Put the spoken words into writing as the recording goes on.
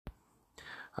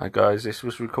Hi guys, this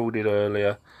was recorded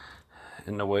earlier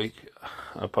in the week.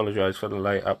 I apologise for the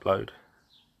late upload.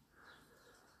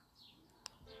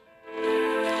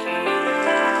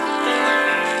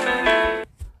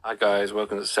 Hi guys,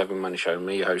 welcome to the 7 Money Show.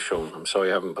 Me, your host Sean. I'm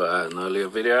sorry I haven't put out an earlier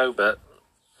video, but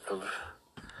I've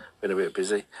been a bit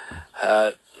busy.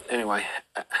 Anyway,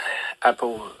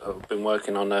 Apple have been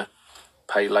working on a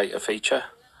pay later feature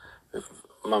with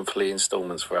monthly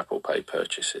instalments for Apple Pay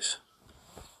purchases.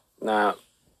 Now,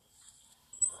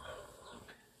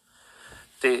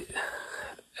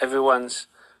 everyone's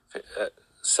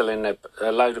selling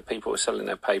a load of people are selling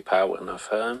their PayPal and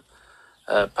Affirm.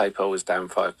 PayPal was down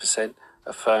 5%.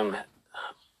 Affirm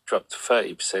dropped to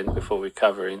 30% before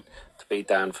recovering to be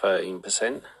down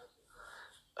 13%.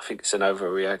 I think it's an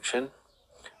overreaction.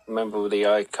 Remember with the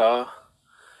iCar,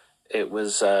 it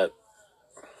was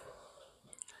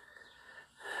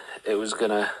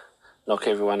gonna knock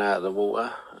everyone out of the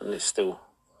water, and it's still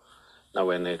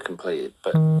nowhere near completed.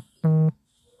 But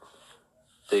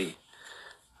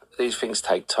these things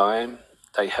take time.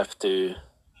 They have to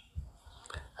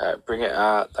bring it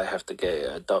out. They have to get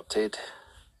it adopted.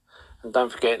 And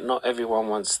don't forget, not everyone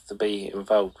wants to be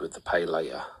involved with the pay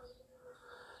later.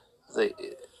 The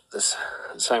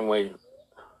same way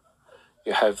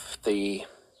you have the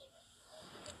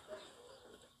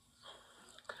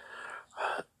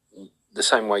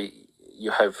same way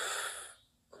you have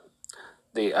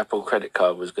the Apple credit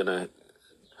card was going to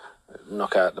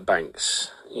knock out the banks.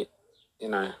 You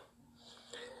know,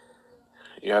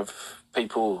 you have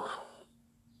people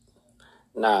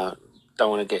now don't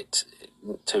want to get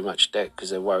too much debt because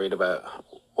they're worried about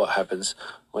what happens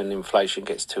when inflation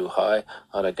gets too high.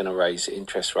 Are they going to raise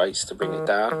interest rates to bring it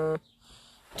down?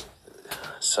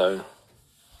 So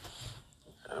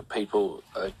people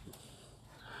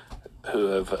who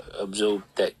have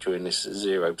absorbed debt during this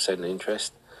 0%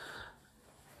 interest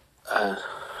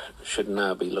should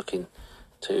now be looking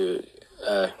to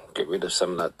get rid of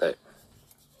some of that debt.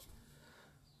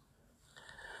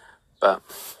 But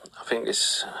I think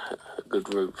it's a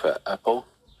good route for Apple,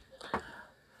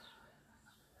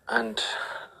 and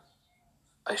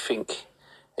I think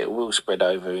it will spread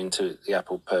over into the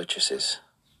Apple purchases,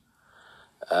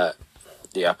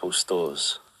 the Apple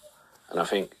stores. And I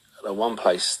think the one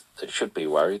place that should be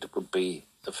worried would be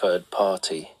the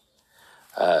third-party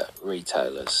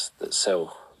retailers that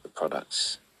sell the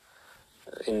products.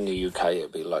 In the UK,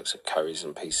 it'd be like Currys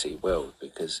and PC World,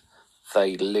 because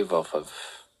they live off of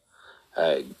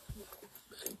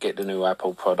get the new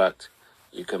Apple product,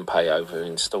 you can pay over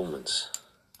instalments.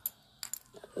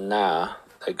 Now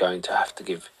they're going to have to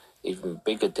give even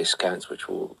bigger discounts, which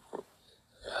will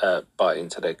bite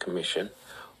into their commission,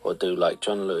 or do like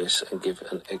John Lewis and give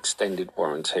an extended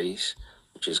warranties,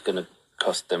 which is going to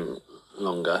cost them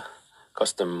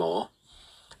more,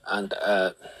 and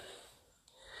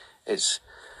it's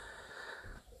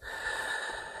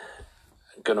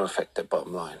going to affect their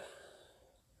bottom line.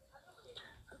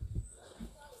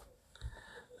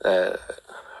 The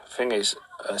thing is,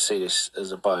 I see this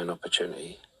as a buying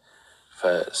opportunity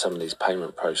for some of these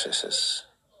payment processors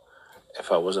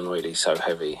if I wasn't really so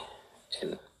heavy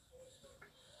in.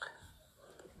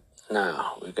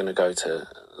 Now we're going to go to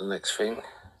the next thing,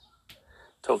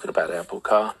 talking about the Apple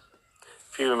Car.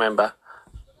 If you remember,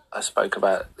 I spoke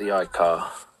about the iCar,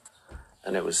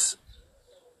 and it was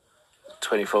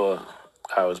 24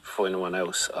 hours before anyone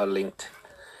else. I linked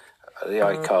the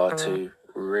iCar to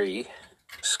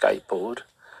Skateboard,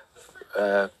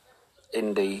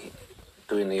 Indie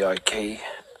doing the iKey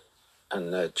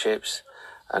and the chips,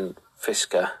 and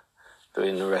Fisker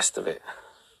doing the rest of it.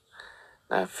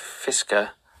 Now Fisker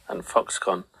and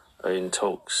Foxconn are in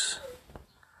talks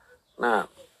now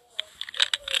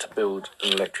to build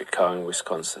an electric car in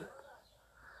Wisconsin.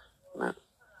 Now,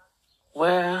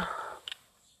 where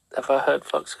have I heard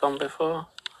Foxconn before?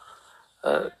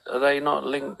 Are they not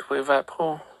linked with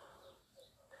Apple?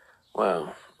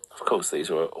 Well, of course these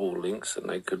are all links and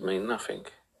they could mean nothing,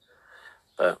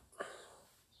 but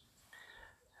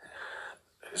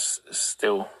it's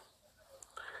still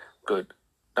good.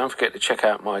 Don't forget to check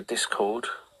out my Discord,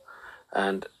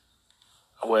 and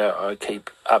where I keep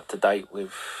up to date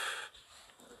with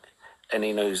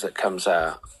any news that comes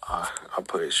out, I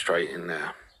put it straight in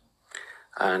there.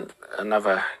 And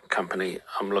another company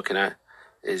I'm looking at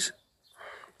is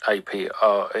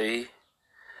APRE.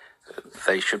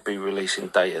 They should be releasing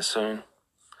data soon.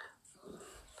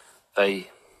 I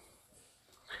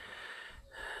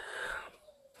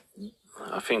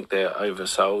think they're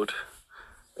oversold,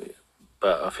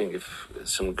 but I think if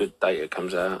some good data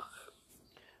comes out,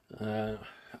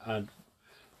 and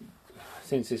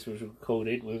since this was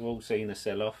recorded, we've all seen a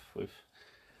sell-off with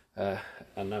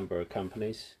a number of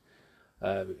companies,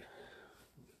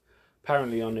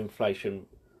 apparently on inflation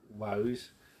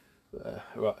woes,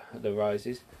 the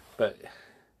rises. But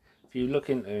if you look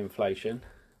into inflation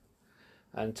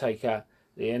and take out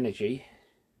the energy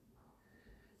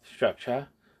structure,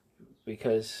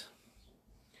 because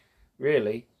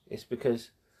really it's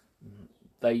because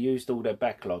they used all their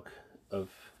backlog of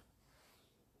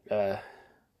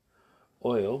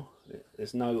oil.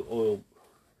 There's no oil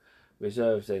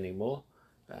reserves anymore.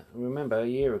 Remember, a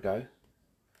year ago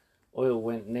oil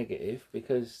went negative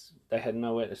because they had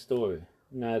nowhere to store it.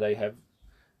 Now they have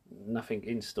nothing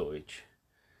in storage.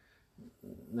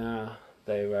 Now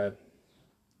they're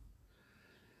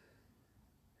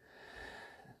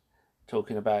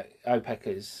talking about, OPEC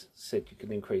has said you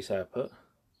can increase output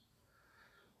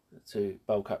to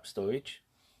bulk up storage.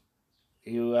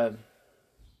 So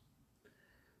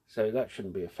that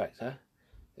shouldn't be a factor.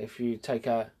 If you take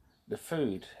out the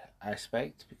food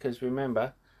aspect, because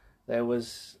remember there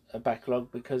was a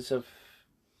backlog because of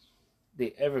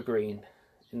the evergreen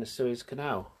in the Suez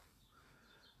Canal,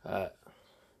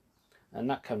 and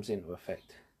that comes into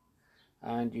effect.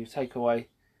 And you take away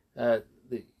the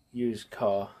used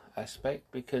car aspect,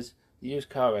 because the used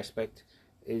car aspect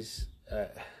is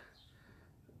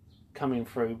coming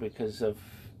through because of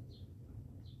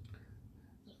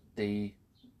the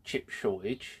chip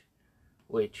shortage,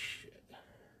 which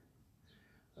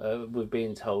we're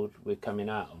being told we're coming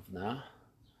out of now,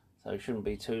 so it shouldn't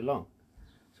be too long.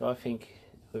 So I think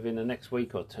within the next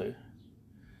week or two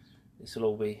this will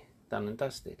all be done and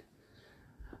dusted,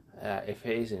 if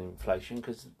it is inflation,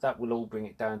 because that will all bring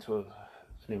it down to an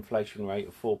inflation rate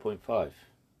of 4.5,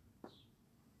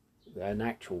 an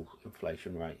actual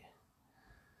inflation rate.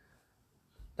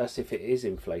 That's if it is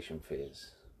inflation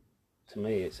fears. To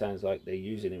me it sounds like they're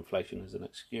using inflation as an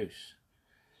excuse.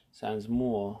 Sounds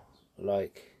more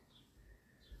like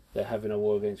they're having a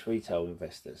war against retail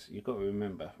investors. You've got to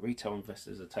remember, retail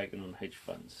investors are taking on hedge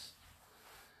funds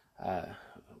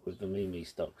with the meme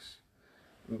stocks.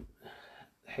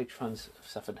 Hedge funds have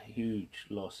suffered huge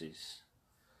losses.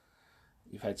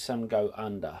 You've had some go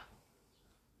under,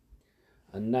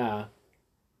 and now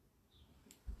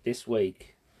this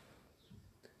week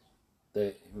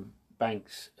the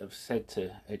banks have said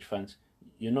to hedge funds,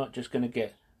 you're not just going to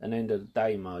get an end of the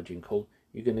day margin call,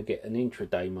 you're going to get an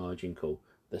intraday margin call,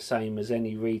 the same as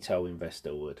any retail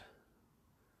investor would.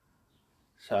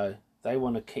 So they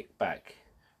want to kick back.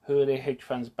 Who are their hedge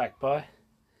funds backed by?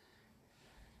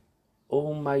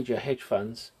 All major hedge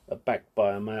funds are backed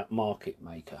by a market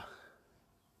maker,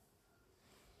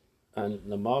 and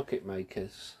the market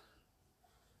makers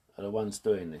are the ones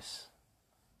doing this.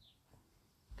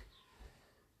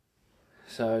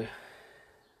 So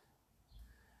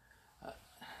I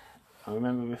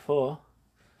remember before,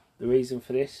 the reason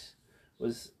for this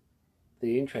was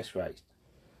the interest rates.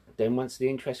 Then once the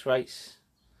interest rates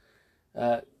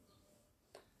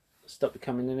stopped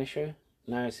becoming an issue,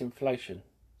 now it's inflation.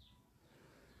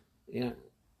 You know,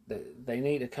 they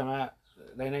need to come out,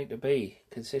 they need to be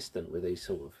consistent with these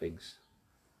sort of things.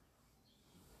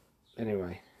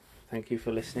 Anyway, thank you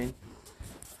for listening.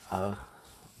 I'll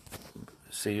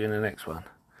see you in the next one.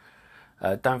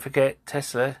 Don't forget,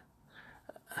 Tesla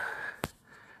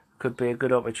could be a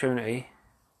good opportunity,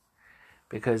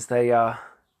 because they are,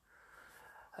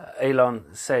 Elon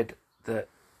said that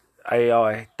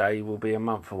AI day will be a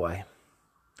month away.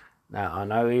 Now I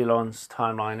know Elon's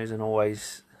timeline isn't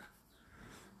always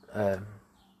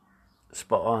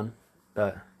spot on,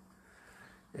 but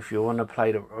if you want to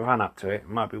play the run up to it, it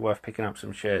might be worth picking up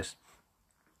some shares.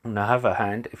 On the other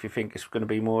hand, if you think it's going to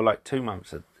be more like 2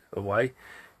 months away,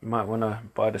 you might want to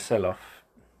buy the sell-off,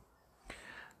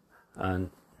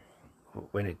 and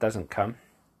when it doesn't come,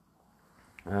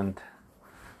 and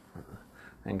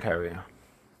carry on.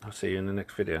 I'll see you in the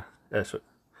next video. That's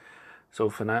all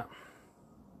for now.